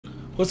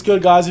What's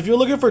good, guys? If you're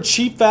looking for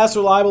cheap, fast,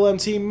 reliable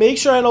MT, make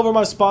sure I hand over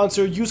my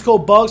sponsor. Use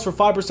code BUGS for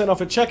 5% off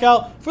at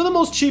checkout for the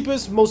most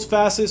cheapest, most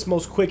fastest,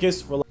 most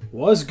quickest.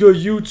 What's good,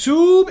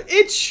 YouTube?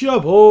 It's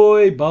your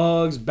boy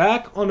Bugs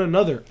back on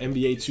another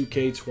NBA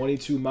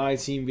 2K22 My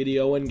Team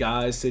video. And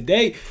guys,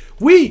 today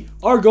we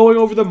are going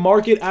over the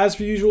market as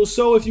per usual.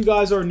 So if you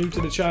guys are new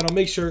to the channel,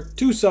 make sure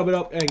to sub it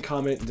up and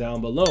comment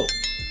down below.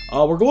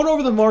 We're going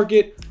over the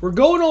market. We're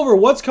going over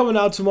what's coming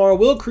out tomorrow.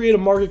 Will it create a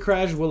market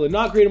crash? Will it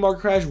not create a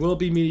market crash? Will it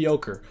be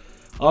mediocre?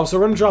 So we're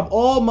going to drop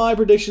all my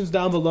predictions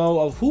down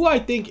below of who I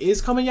think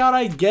is coming out,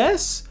 I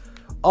guess.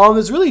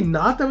 There's really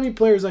not that many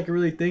players I can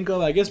really think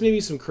of. I guess maybe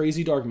some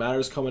crazy dark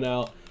matters coming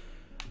out.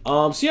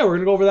 So yeah, we're going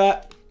to go over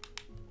that.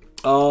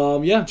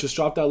 Yeah, just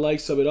drop that like,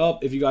 sub it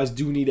up. If you guys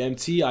do need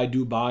MT, I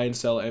do buy and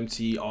sell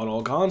MT on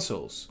all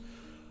consoles.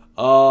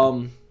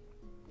 So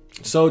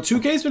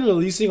 2K's been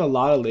releasing a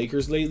lot of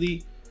Lakers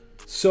lately.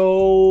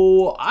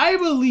 So I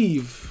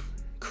believe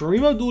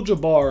Kareem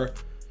Abdul-Jabbar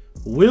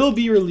will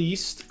be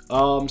released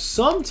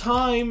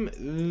sometime,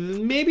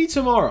 maybe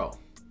tomorrow.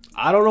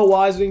 I don't know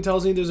why something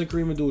tells me there's a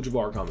Kareem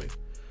Abdul-Jabbar coming.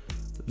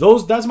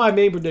 That's my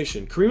main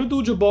prediction. Kareem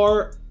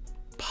Abdul-Jabbar,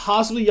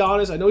 possibly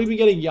Giannis. I know we've been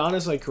getting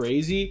Giannis like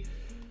crazy.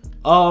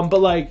 But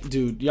like,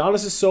 dude,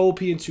 Giannis is so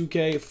OP in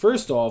 2K.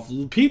 First off,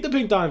 repeat the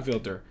pink dime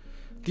filter.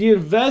 The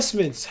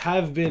investments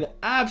have been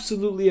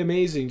absolutely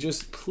amazing.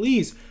 Just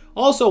please.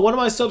 Also, one of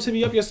my subs hit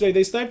me up yesterday.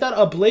 They sniped out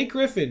a Blake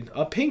Griffin,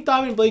 a pink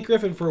diamond Blake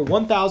Griffin for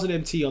 1,000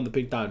 MT on the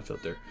pink diamond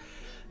filter.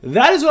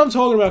 That is what I'm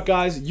talking about,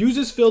 guys. Use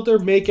this filter,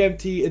 make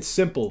MT. It's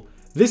simple.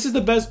 This is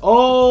the best.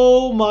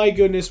 Oh my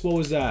goodness, what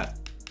was that?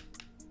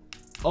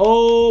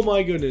 Oh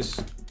my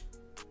goodness.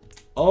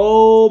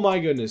 Oh my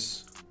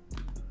goodness.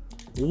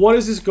 What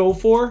does this go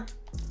for?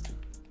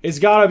 It's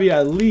gotta be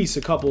at least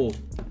a couple.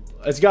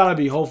 It's gotta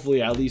be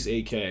hopefully at least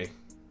 8K.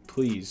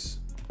 Please.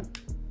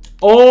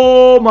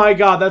 Oh my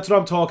god, that's what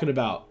I'm talking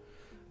about.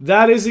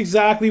 That is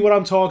exactly what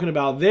I'm talking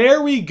about. There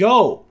we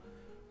go.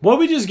 What did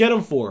we just get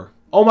him for?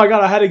 Oh my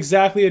god, I had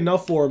exactly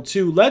enough for him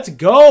too. Let's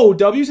go.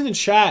 W's in the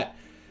chat.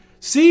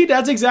 See,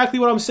 that's exactly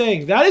what I'm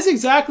saying. That is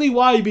exactly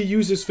why you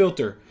use this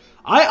filter.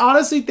 I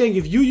honestly think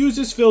if you use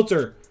this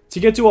filter to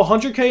get to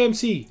 100K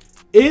MT,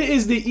 it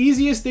is the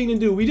easiest thing to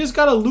do. We just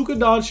got a Luka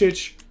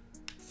Doncic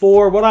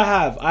for what I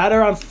have. I had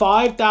around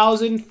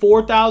 5,000,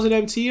 4,000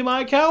 MT in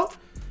my account.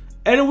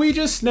 And we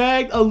just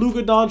snagged a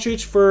Luka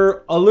Doncic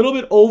for a little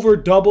bit over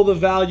double the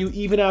value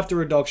even after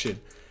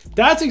reduction.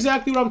 That's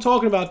exactly what I'm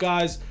talking about,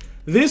 guys.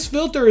 This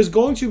filter is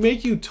going to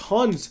make you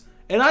tons,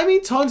 and I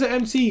mean tons of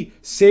MT.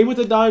 Same with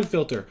the diamond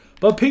filter.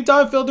 But pink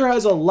diamond filter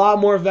has a lot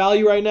more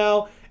value right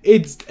now.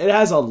 It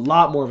has a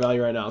lot more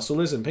value right now. So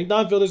listen, pink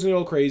diamond filter is going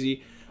to go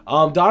crazy.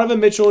 Donovan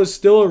Mitchell is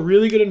still a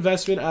really good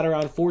investment at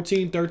around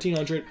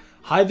 1,300.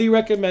 Highly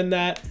recommend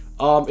that.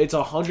 It's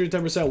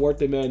 110%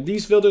 worth it, man.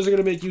 These filters are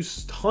going to make you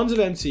tons of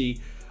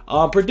MT.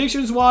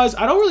 Predictions wise,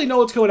 I don't really know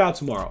what's coming out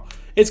tomorrow.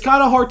 It's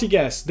kind of hard to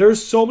guess.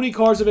 There's so many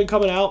cards that have been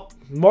coming out.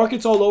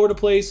 Market's all over the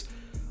place.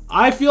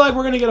 I feel like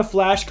we're going to get a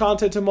Flash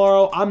content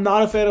tomorrow. I'm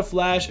not a fan of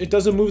Flash. It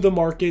doesn't move the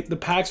market. The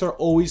packs are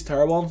always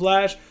terrible on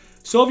Flash.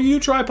 So if you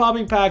try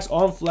popping packs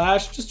on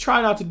Flash, just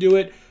try not to do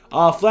it.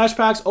 Flash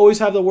packs always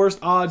have the worst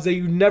odds.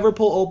 You never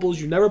pull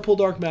opals, you never pull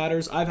dark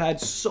matters. I've had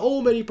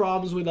so many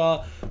problems with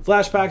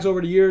flash packs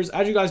over the years.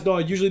 As you guys know, I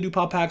usually do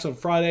pop packs on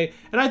Friday,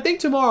 and I think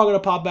tomorrow I'm gonna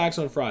pop packs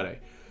on Friday.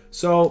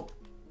 So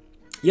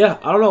yeah,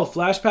 I don't know.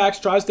 Flash packs,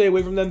 try to stay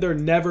away from them. They're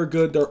never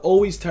good. They're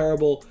always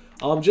terrible.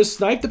 Just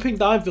snipe the pink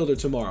dime filter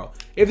tomorrow.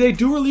 If they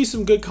do release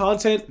some good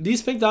content,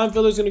 these pink dime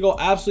filters are gonna go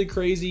absolutely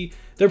crazy.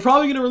 They're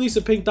probably gonna release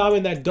a pink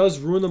diamond that does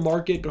ruin the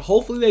market, but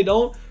hopefully they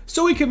don't,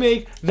 so we can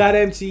make that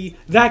MT,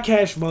 that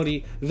cash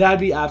money. That'd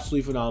be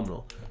absolutely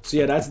phenomenal. So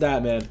yeah, that's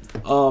that, man.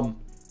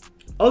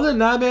 Other than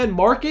that, man,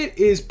 market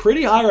is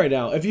pretty high right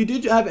now. If you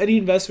did have any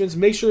investments,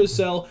 make sure to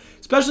sell,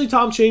 especially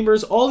Tom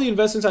Chambers. All the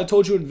investments I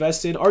told you to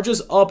invest in are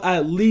just up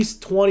at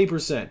least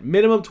 20%,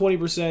 minimum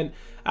 20%.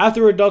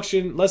 After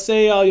reduction, let's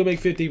say you'll make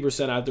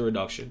 15% after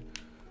reduction.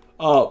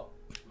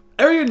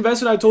 Every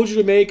investment I told you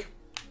to make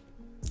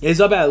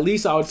is up at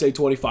least, I would say,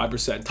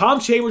 25%. Tom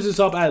Chambers is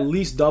up at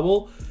least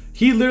double.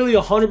 He literally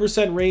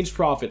 100% range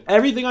profit.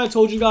 Everything I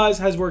told you guys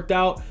has worked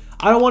out.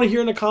 I don't want to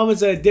hear in the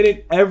comments that it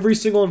didn't. Every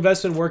single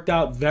investment worked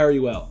out very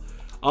well.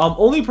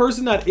 Only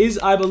person that is,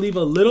 I believe,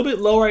 a little bit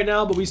low right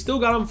now, but we still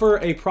got him for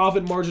a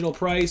profit marginal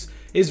price,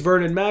 is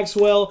Vernon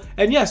Maxwell.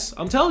 And yes,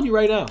 I'm telling you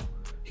right now,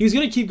 he's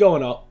going to keep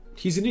going up.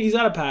 He's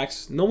out of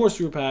packs. No more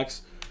super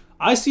packs.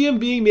 I see him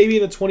being maybe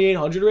in the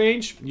 2,800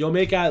 range. You'll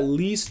make at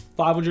least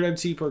 500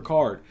 MT per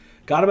card.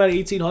 Got him at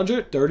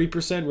 1,800,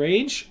 30%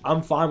 range.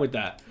 I'm fine with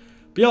that.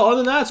 But yeah, other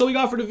than that, that's all we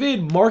got for the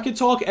vid. Market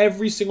talk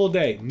every single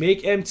day.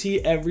 Make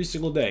MT every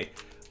single day.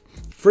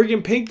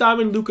 Friggin' pink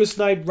diamond Luka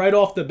Snipe right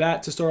off the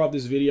bat to start off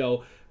this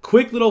video.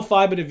 Quick little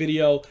 5-minute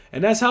video.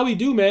 And that's how we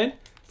do, man.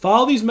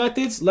 Follow these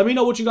methods. Let me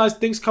know what you guys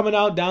think's coming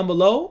out down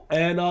below.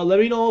 And let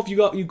me know if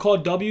you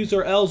caught W's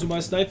or L's with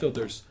my snipe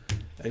filters.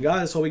 And guys,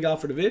 that's all we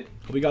got for the vid.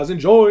 Hope you guys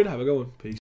enjoyed. Have a good one. Peace.